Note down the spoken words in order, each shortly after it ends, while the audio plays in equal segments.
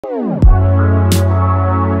Well,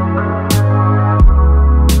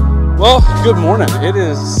 good morning. It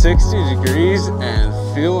is 60 degrees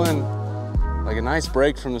and feeling like a nice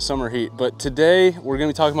break from the summer heat. But today we're going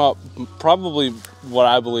to be talking about probably what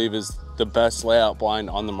I believe is the best layout blind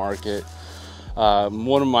on the market.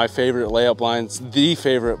 One of my favorite layout blinds, the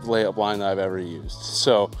favorite layout blind that I've ever used.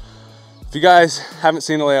 So if you guys haven't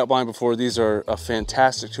seen a layout blind before, these are a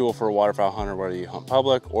fantastic tool for a waterfowl hunter, whether you hunt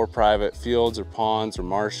public or private, fields or ponds or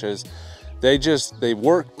marshes. They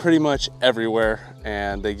work pretty much everywhere,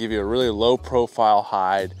 and they give you a really low profile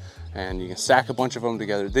hide, and you can stack a bunch of them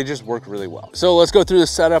together. They just work really well. So let's go through the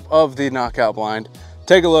setup of the knockout blind,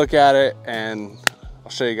 take a look at it, and I'll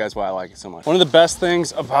show you guys why I like it so much. One of the best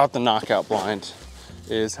things about the knockout blind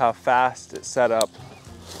is how fast it's set up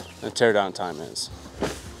and tear down time is.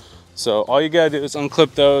 So all you gotta do is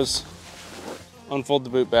unclip those, unfold the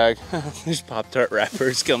boot bag. There's Pop-Tart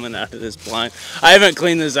wrappers coming out of this blind. I haven't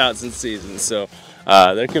cleaned this out since season, so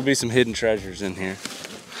there could be some hidden treasures in here.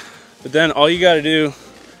 But then all you gotta do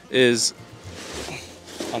is,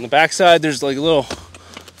 on the back side, there's like a little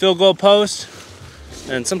field goal post,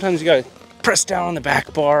 and sometimes you gotta press down on the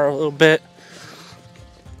back bar a little bit,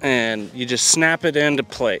 and you just snap it into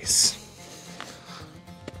place.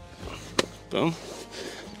 Boom.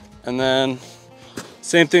 And then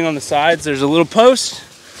same thing on the sides, there's a little post,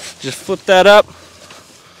 just flip that up,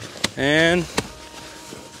 and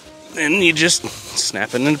then you just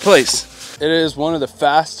snap it into place. It is one of the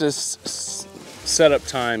fastest setup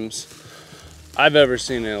times I've ever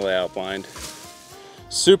seen in a layout blind.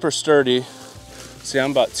 Super sturdy. See,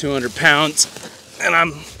 I'm about 200 pounds, and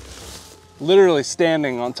I'm literally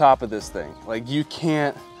standing on top of this thing. Like, you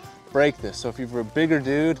can't break this. So if you're a bigger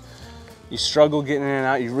dude, you struggle getting in and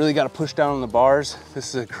out, you really got to push down on the bars,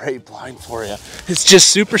 this is a great blind for you. It's just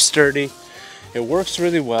super sturdy, it works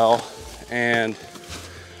really well, and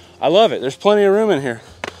I love it. There's plenty of room in here.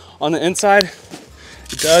 On the inside,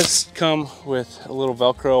 it does come with a little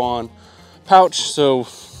Velcro on pouch, so,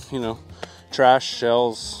 you know, trash,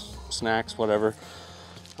 shells, snacks, whatever.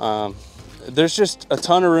 There's just a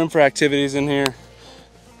ton of room for activities in here.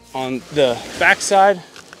 On the back side,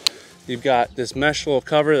 you've got this mesh little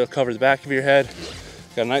cover that'll cover the back of your head.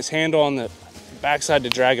 Got a nice handle on the back side to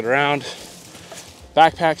drag it around.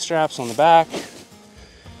 Backpack straps on the back.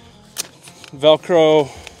 Velcro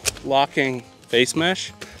locking face mesh,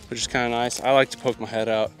 which is kind of nice. I like to poke my head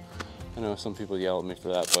out. I know some people yell at me for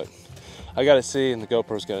that, but I gotta see, and the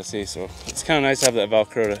GoPro's gotta see, so it's kind of nice to have that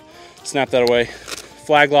Velcro to snap that away.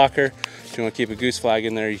 Flag locker, if you want to keep a goose flag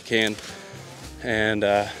in there, you can. And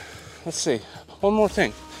let's see, one more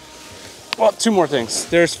thing. Well, two more things.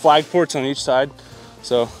 There's flag ports on each side.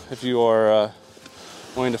 So if you are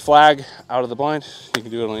wanting to flag out of the blind, you can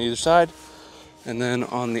do it on either side. And then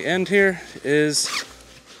on the end here is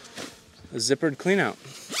a zippered clean out.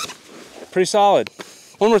 Pretty solid.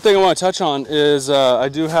 One more thing I want to touch on is I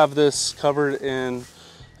do have this covered in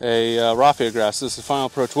a raffia grass. This is Final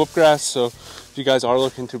Approach whoopgrass. So if you guys are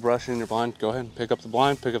looking to brush in your blind, go ahead and pick up the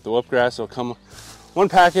blind, pick up the whoopgrass. It'll come one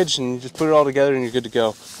package, and you just put it all together and you're good to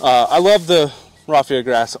go. I love the raffia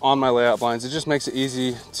grass on my layout blinds. It just makes it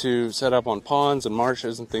easy to set up on ponds and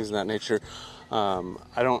marshes and things of that nature. I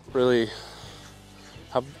don't really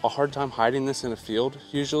have a hard time hiding this in a field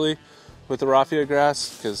usually with the raffia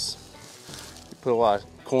grass, because you put a lot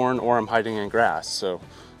of corn or I'm hiding in grass, so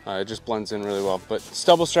it just blends in really well. But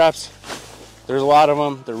stubble straps, there's a lot of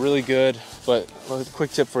them, they're really good. But a quick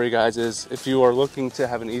tip for you guys is, if you are looking to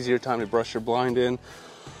have an easier time to brush your blind in,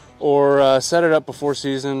 or set it up before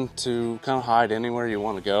season to kind of hide anywhere you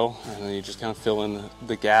want to go, and then you just kind of fill in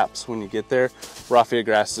the gaps when you get there, raffia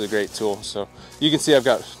grass is a great tool. So you can see I've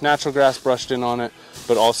got natural grass brushed in on it,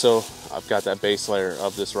 but also I've got that base layer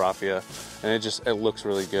of this raffia, and it looks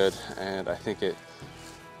really good, and I think it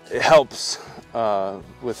helps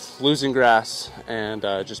with losing grass and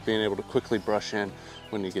just being able to quickly brush in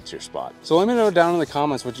when you get to your spot. So let me know down in the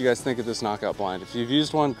comments what you guys think of this knockout blind. If you've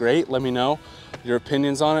used one, great, let me know your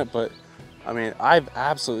opinions on it. But I mean, I've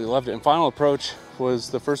absolutely loved it. And Final Approach was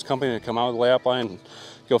the first company to come out with a layout blind, and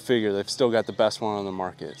go figure, they've still got the best one on the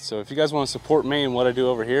market. So if you guys want to support me and what I do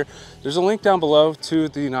over here, there's a link down below to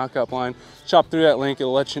the knockout blind. Chop through that link,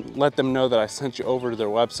 it'll let them know that I sent you over to their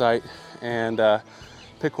website, and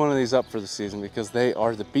pick one of these up for the season, because they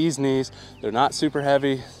are the bee's knees. They're not super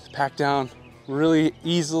heavy, pack down really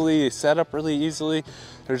easily, they set up really easily.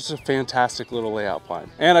 They're just a fantastic little layout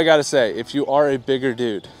blind. And I gotta say, if you are a bigger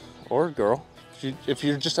dude or girl, if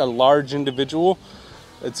you're just a large individual,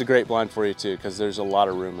 it's a great blind for you too, because there's a lot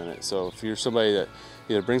of room in it. So if you're somebody that,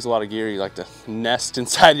 either brings a lot of gear, you like to nest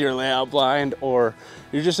inside your layout blind, or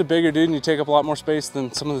you're just a bigger dude and you take up a lot more space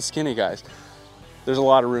than some of the skinny guys. There's a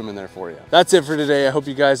lot of room in there for you. That's it for today. I hope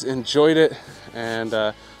you guys enjoyed it,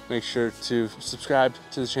 and make sure to subscribe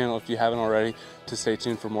to the channel if you haven't already to stay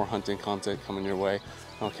tuned for more hunting content coming your way.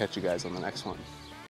 I'll catch you guys on the next one.